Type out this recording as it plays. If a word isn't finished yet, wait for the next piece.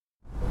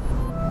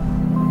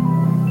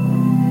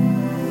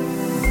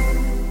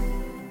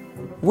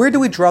Where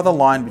do we draw the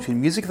line between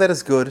music that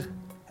is good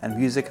and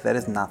music that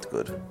is not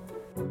good?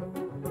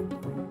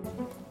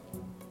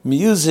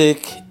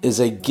 Music is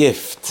a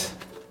gift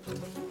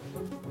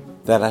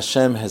that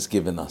Hashem has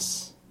given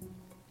us.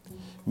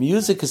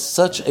 Music is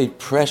such a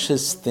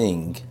precious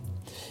thing.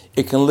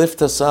 It can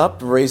lift us up,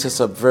 raise us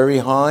up very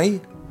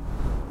high,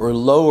 or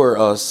lower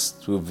us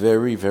to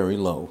very, very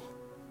low.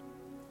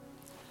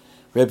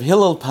 Reb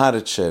Hillel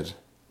Paritcher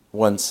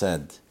once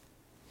said,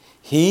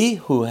 "He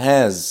who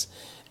has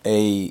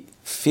a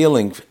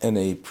feeling and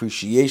an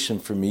appreciation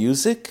for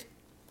music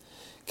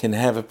can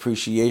have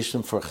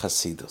appreciation for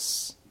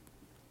Chassidus."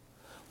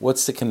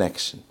 What's the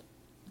connection?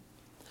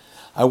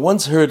 I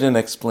once heard an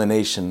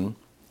explanation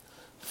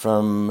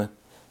from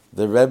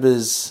the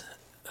Rebbe's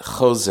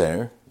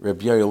Choser,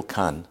 Reb Yoel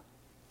Khan,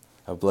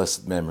 of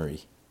blessed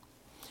memory.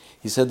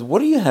 He said, what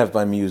do you have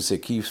by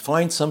music? You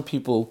find some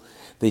people,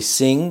 they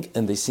sing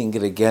and they sing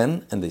it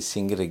again and they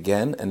sing it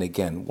again and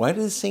again. Why are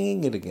they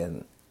singing it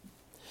again?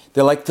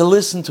 They like to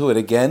listen to it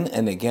again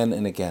and again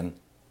and again.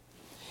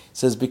 He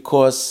says,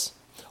 because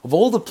of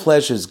all the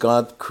pleasures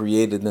God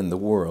created in the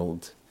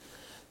world,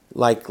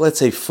 like, let's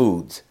say,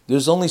 food,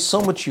 there's only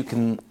so much you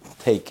can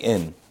take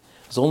in.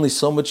 There's only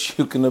so much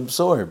you can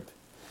absorb.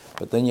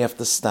 But then you have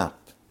to stop.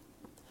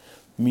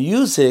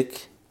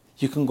 Music,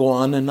 you can go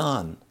on and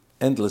on,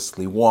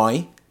 endlessly.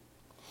 Why?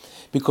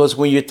 Because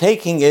when you're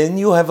taking in,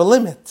 you have a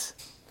limit.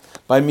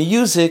 By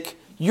music,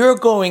 you're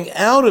going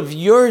out of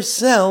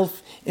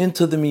yourself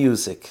into the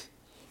music.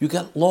 You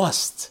get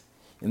lost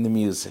in the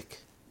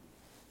music.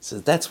 So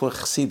that's what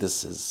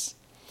Chassidus is.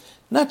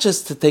 Not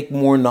just to take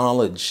more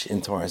knowledge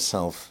into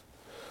ourselves,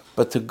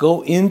 but to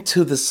go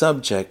into the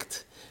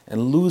subject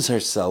and lose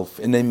ourselves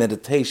in a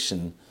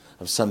meditation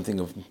of something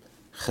of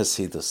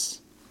Chassidus.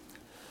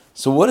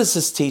 So what does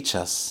this teach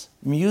us?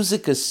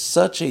 Music is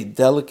such a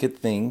delicate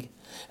thing,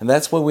 and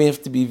that's why we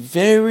have to be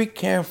very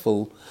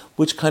careful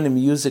which kind of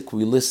music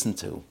we listen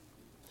to.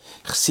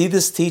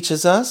 Chassidus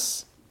teaches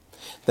us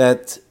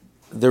that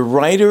the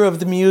writer of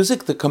the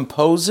music, the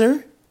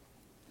composer,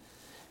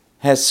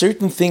 has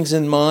certain things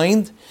in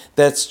mind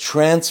that's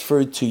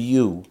transferred to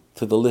you,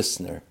 to the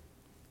listener.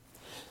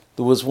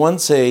 There was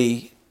once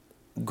a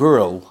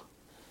girl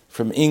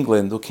from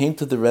England who came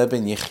to the Rebbe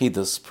in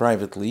Yechidus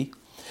privately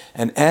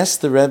and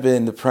asked the Rebbe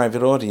in the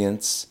private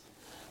audience,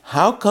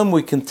 how come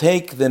we can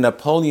take the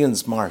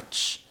Napoleon's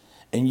March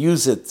and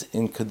use it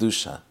in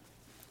Kedusha?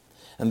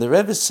 And the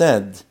Rebbe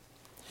said,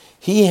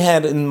 he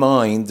had in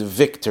mind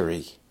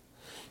victory.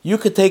 You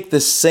could take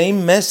the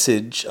same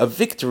message of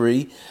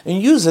victory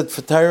and use it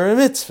for Torah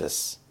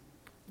mitzvahs.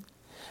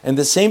 And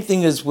the same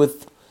thing is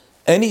with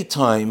any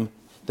time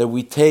that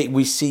we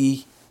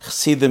see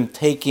them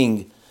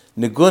taking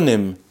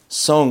nigunim,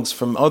 songs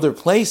from other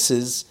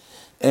places,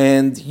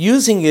 and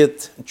using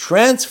it,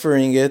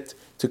 transferring it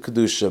to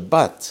Kedusha.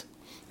 But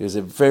there's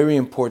a very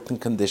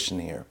important condition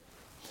here.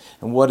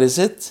 And what is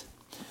it?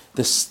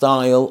 The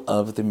style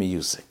of the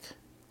music.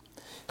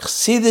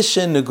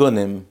 Chassidische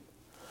nigunim,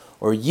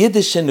 or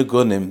Yiddish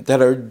nigunim,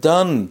 that are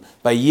done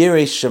by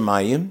Yirei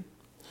Shemayim,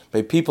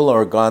 by people who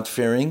are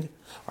God-fearing,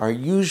 are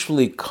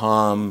usually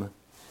calm,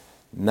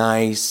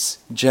 nice,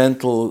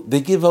 gentle.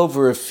 They give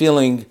over a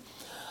feeling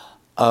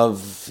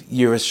of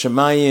Yirei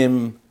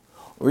Shemayim,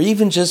 or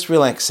even just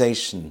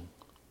relaxation.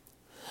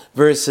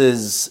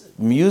 Versus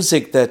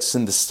music that's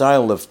in the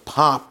style of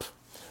pop,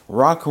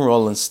 rock and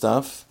roll and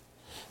stuff,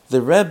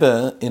 the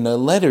Rebbe, in a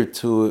letter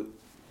to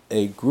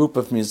a group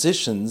of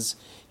musicians,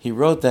 he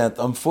wrote that,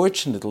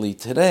 unfortunately,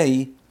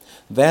 today,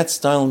 that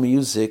style of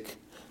music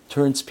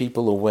turns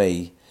people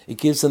away. It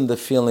gives them the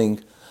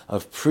feeling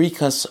of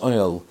prikas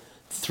oil,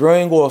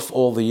 throwing off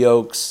all the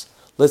yokes.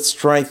 Let's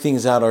try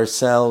things out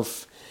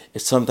ourselves.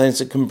 Sometimes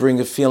it can bring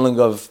a feeling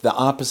of the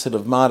opposite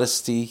of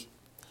modesty.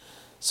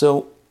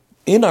 So,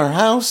 in our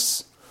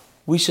house,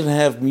 we should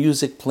have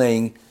music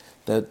playing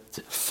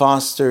that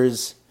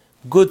fosters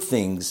good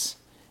things.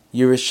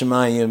 Yirei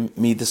Shemayim,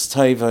 Midas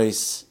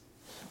Tovos.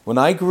 When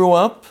I grew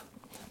up,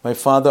 my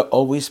father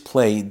always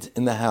played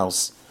in the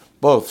house,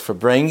 both for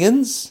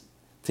Brangans,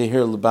 to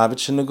hear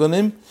Lubavitch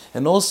Nigunim,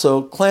 and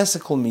also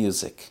classical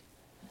music.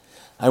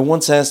 I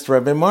once asked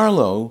Rabbi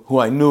Marlowe, who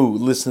I knew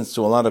listens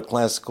to a lot of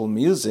classical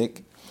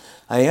music,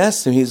 I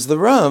asked him, he's the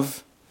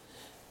Rav,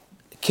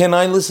 can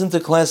I listen to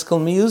classical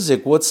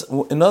music?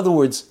 In other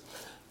words,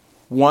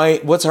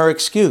 what's our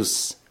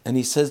excuse? And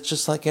he says,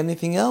 just like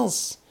anything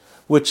else,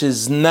 which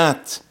is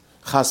not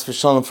chas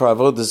v'shalom for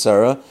avodah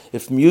zarah.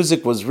 If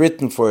music was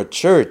written for a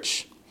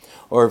church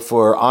or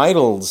for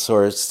idols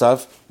or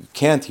stuff, you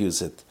can't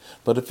use it.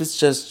 But if it's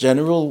just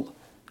general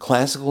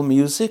classical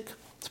music,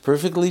 it's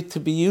perfectly to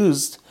be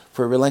used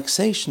for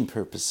relaxation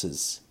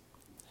purposes.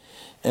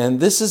 And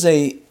this is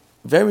a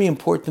very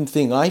important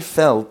thing. I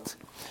felt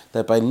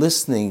that by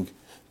listening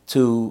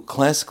to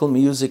classical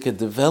music, it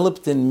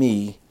developed in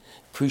me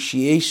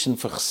appreciation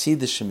for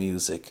Chassidish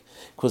music,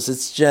 because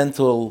it's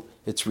gentle,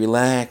 it's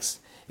relaxed,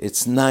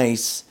 it's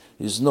nice,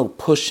 there's no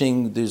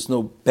pushing, there's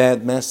no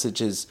bad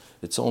messages,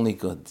 it's only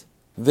good.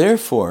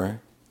 Therefore,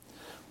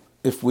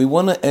 if we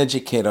want to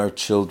educate our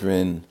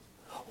children,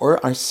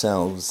 or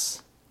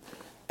ourselves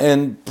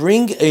and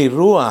bring a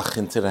ruach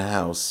into the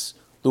house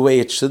the way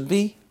it should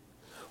be,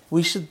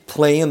 we should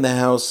play in the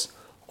house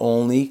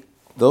only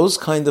those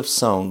kind of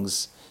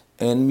songs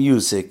and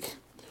music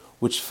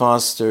which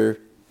foster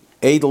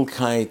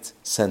edelkeit,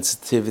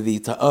 sensitivity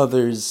to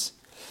others.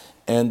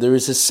 And there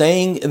is a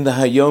saying in the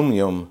Hayom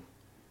Yom,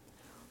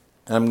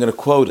 and I'm going to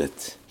quote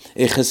it,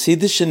 a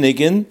Chassidish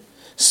nigun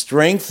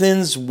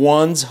strengthens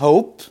one's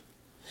hope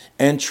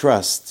and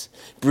trust,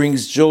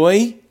 brings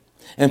joy,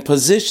 and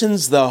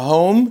positions the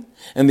home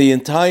and the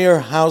entire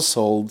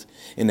household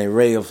in a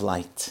ray of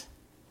light.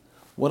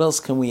 What else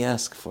can we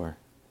ask for?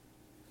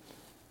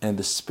 And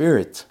the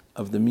spirit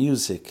of the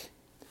music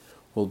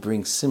will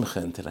bring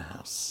simcha into the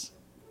house.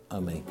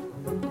 Amen.